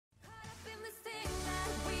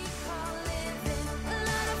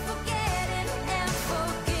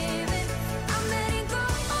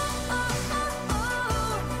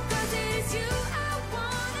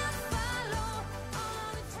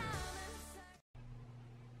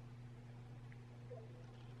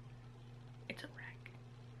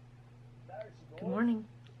morning.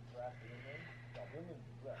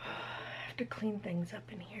 I have to clean things up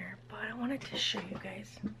in here, but I wanted to show you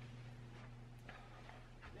guys.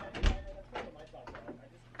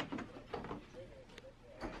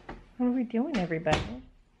 What are we doing, everybody?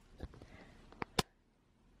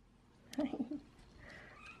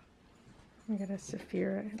 We got a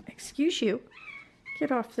Saphira. Excuse you.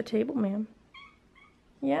 Get off the table, ma'am.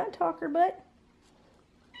 Yeah, talker butt.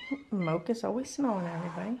 Mocha's always smelling at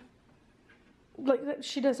everybody. Like,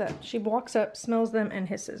 she does that. She walks up, smells them, and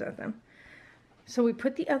hisses at them. So we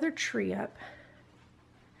put the other tree up.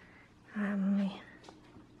 There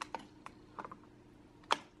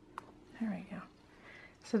we go.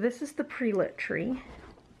 So this is the pre-lit tree.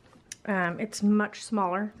 It's much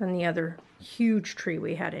smaller than the other huge tree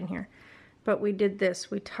we had in here. But we did this.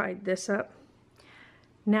 We tied this up.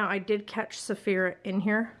 Now, I did catch Saphira in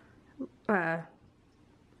here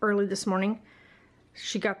early this morning.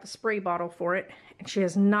 She got the spray bottle for it, and she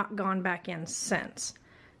has not gone back in since.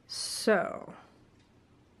 So,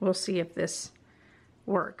 we'll see if this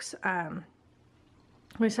works.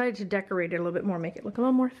 We decided to decorate it a little bit more, make it look a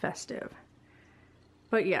little more festive.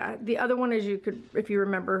 But yeah, the other one is, you could, if you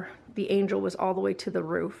remember, the angel was all the way to the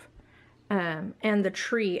roof. And the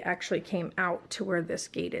tree actually came out to where this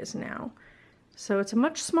gate is now. So it's a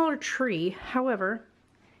much smaller tree. However,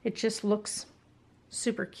 it just looks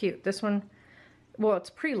super cute. This one, well, it's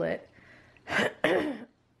pre-lit. And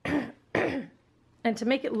to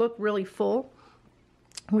make it look really full,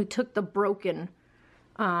 we took the broken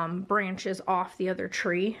branches off the other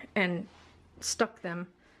tree and stuck them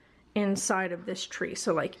inside of this tree.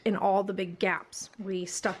 So like in all the big gaps, we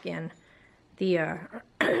stuck in the,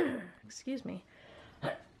 excuse me,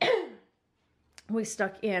 we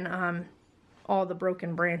stuck in all the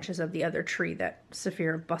broken branches of the other tree that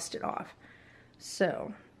Saphira busted off.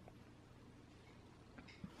 So,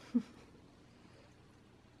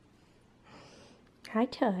 hi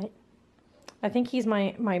Tut. I think he's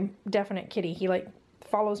my definite kitty. He like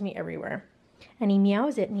follows me everywhere. And he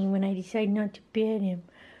meows at me when I decide not to pet him.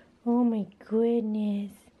 Oh my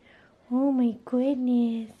goodness. Oh my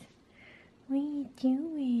goodness. What are you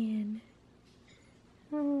doing?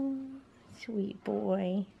 Oh, sweet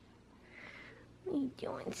boy. What are you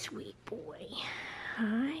doing, sweet boy?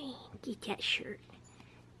 Hi. Get that shirt.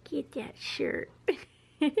 Get that shirt.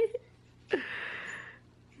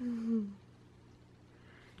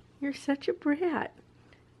 You're such a brat.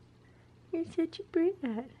 You're such a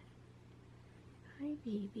brat. Hi,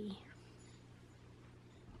 baby.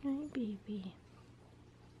 Hi, baby.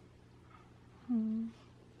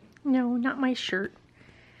 No, not my shirt.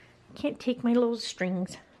 Can't take my little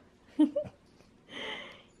strings. He's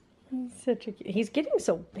such a... He's getting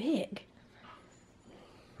so big.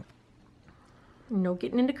 No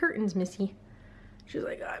getting into curtains, Missy. She's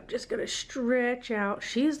like, I'm just gonna stretch out.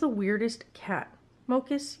 She is the weirdest cat.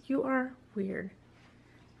 Mocus, you are weird.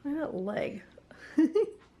 Look at that leg.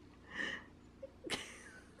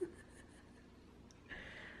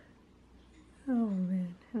 Oh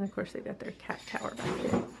man. And of course they got their cat tower back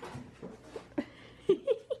here.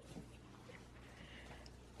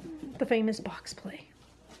 The famous box play.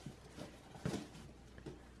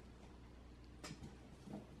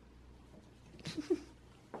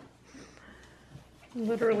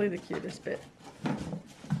 Literally the cutest bit.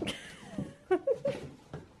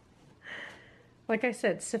 Like I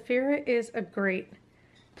said, Saphira is a great,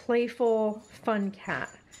 playful, fun cat.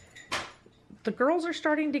 The girls are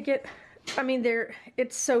starting to get, I mean,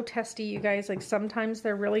 it's so testy, you guys. Like sometimes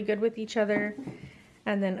they're really good with each other,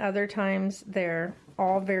 and then other times they're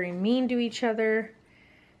all very mean to each other.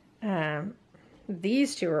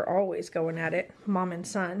 These two are always going at it, mom and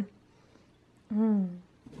son.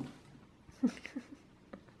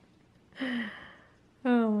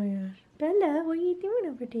 Oh my gosh. Bella, what are you doing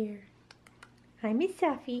over there? Hi, Miss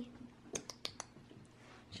Safi.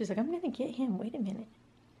 She's like, I'm gonna get him. Wait a minute.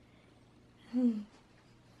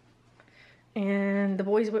 And the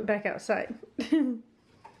boys went back outside.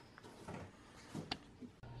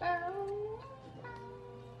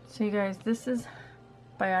 So you guys, this is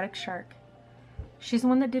Biotic Shark. She's the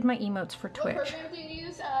one that did my emotes for Twitch.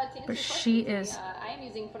 But she is... I am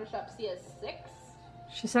using Photoshop CS6.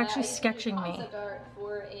 She's actually sketching me. Concept art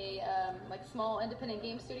for a like small independent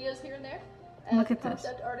game studios here and there. Look at this.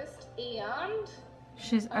 Concept artist, and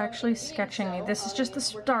she's actually sketching me. This is just the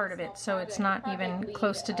start of it, so it's not even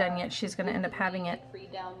close to done yet. She's going to end up having it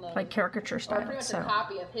like caricature style. So a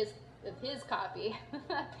copy of his copy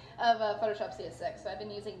of Photoshop CS6. So I've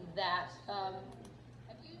been using that.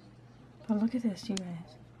 But look at this, you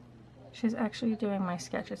guys. She's actually doing my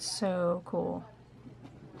sketch. It's so cool.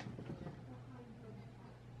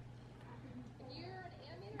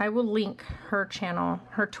 I will link her channel,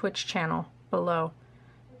 her Twitch channel below.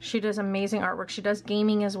 She does amazing artwork. She does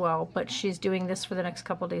gaming as well, but she's doing this for the next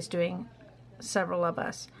couple days, doing several of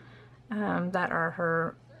us that are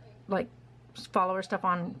her like follower stuff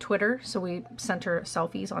on Twitter. So we sent her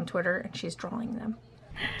selfies on Twitter and she's drawing them.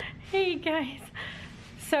 Hey guys,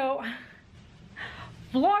 so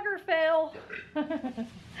vlogger fail. Do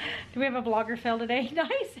we have a vlogger fail today?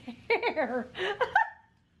 Nice hair.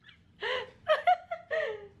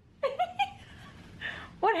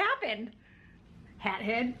 What happened? Hat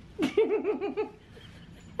head.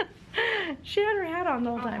 She had her hat on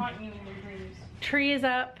the whole time. Tree is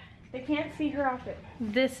up. They can't see her outfit.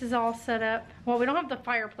 This is all set up. Well, we don't have the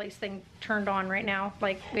fireplace thing turned on right now.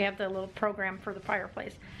 Like, we have the little program for the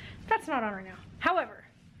fireplace. That's not on right now. However,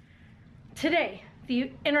 today,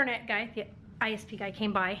 the internet guy, the ISP guy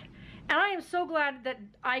came by, and I am so glad that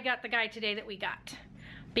I got the guy today that we got.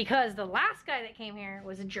 Because the last guy that came here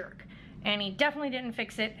was a jerk. And he definitely didn't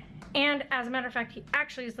fix it. And as a matter of fact, he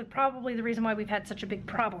actually is probably the reason why we've had such a big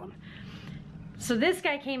problem. So this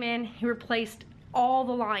guy came in, he replaced all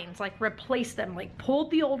the lines, like replaced them, like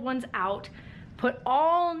pulled the old ones out, put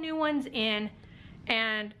all new ones in,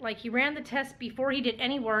 and like he ran the test before he did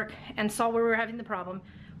any work and saw where we were having the problem,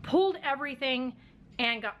 pulled everything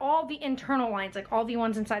and got all the internal lines, like all the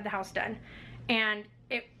ones inside the house done. And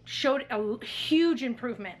it showed a huge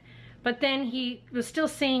improvement. But then he was still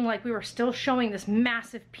saying, like, we were still showing this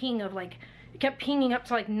massive ping of like, it kept pinging up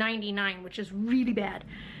to like 99, which is really bad.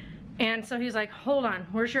 And so he's like, hold on,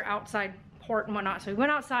 where's your outside port and whatnot? So he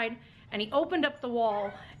went outside and he opened up the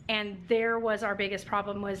wall, and there was our biggest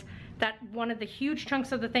problem, was that one of the huge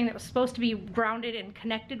chunks of the thing that was supposed to be grounded and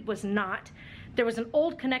connected was not. There was an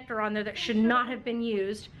old connector on there that should not have been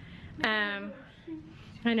used. I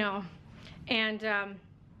know. And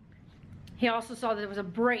he also saw that there was a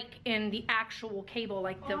break in the actual cable,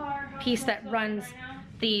 like the piece that runs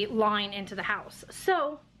the line into the house.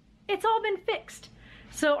 So it's all been fixed.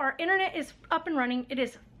 So our internet is up and running. It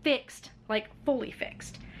is fixed, like fully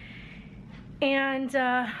fixed. And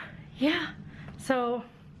yeah, so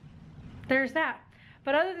there's that.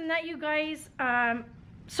 But other than that, you guys,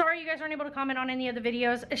 sorry you guys aren't able to comment on any of the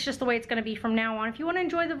videos. It's just the way it's gonna be from now on. If you wanna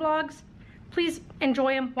enjoy the vlogs, please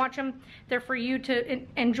enjoy them, watch them. They're for you to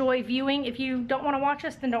enjoy viewing. If you don't wanna watch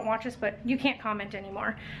us, then don't watch us, but you can't comment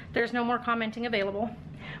anymore. There's no more commenting available.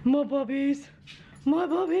 My puppies, my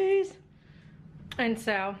puppies. And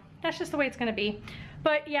so that's just the way it's gonna be.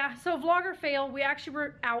 But yeah, so vlogger fail. We actually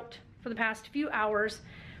were out for the past few hours,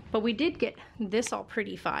 but we did get this all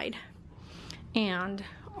prettified. And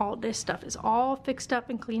all this stuff is all fixed up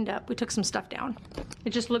and cleaned up. We took some stuff down. It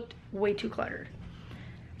just looked way too cluttered.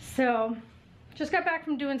 So, just got back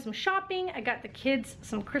from doing some shopping. I got the kids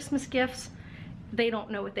some Christmas gifts. They don't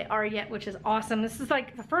know what they are yet, which is awesome. This is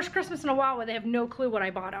like the first Christmas in a while where they have no clue what I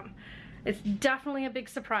bought them. It's definitely a big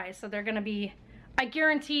surprise. So they're gonna be, I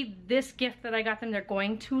guarantee this gift that I got them, they're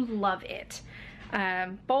going to love it.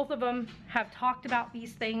 Both of them have talked about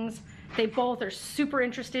these things. They both are super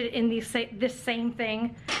interested in this same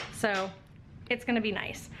thing. So it's gonna be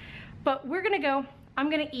nice. But we're gonna go, I'm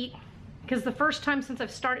gonna eat, because the first time since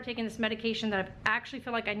I've started taking this medication that I actually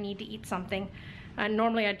feel like I need to eat something.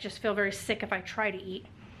 Normally I just feel very sick if I try to eat.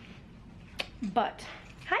 But,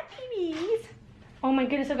 hi babies. Oh my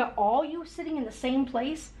goodness, I've got all you sitting in the same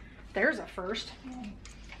place. There's a first.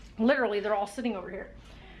 Literally, they're all sitting over here.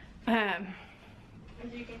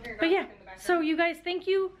 But yeah, so you guys, thank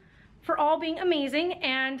you for all being amazing.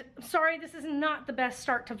 And sorry this is not the best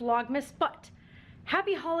start to Vlogmas, but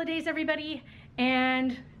happy holidays everybody,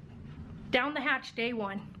 and down the hatch day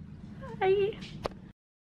one. Bye.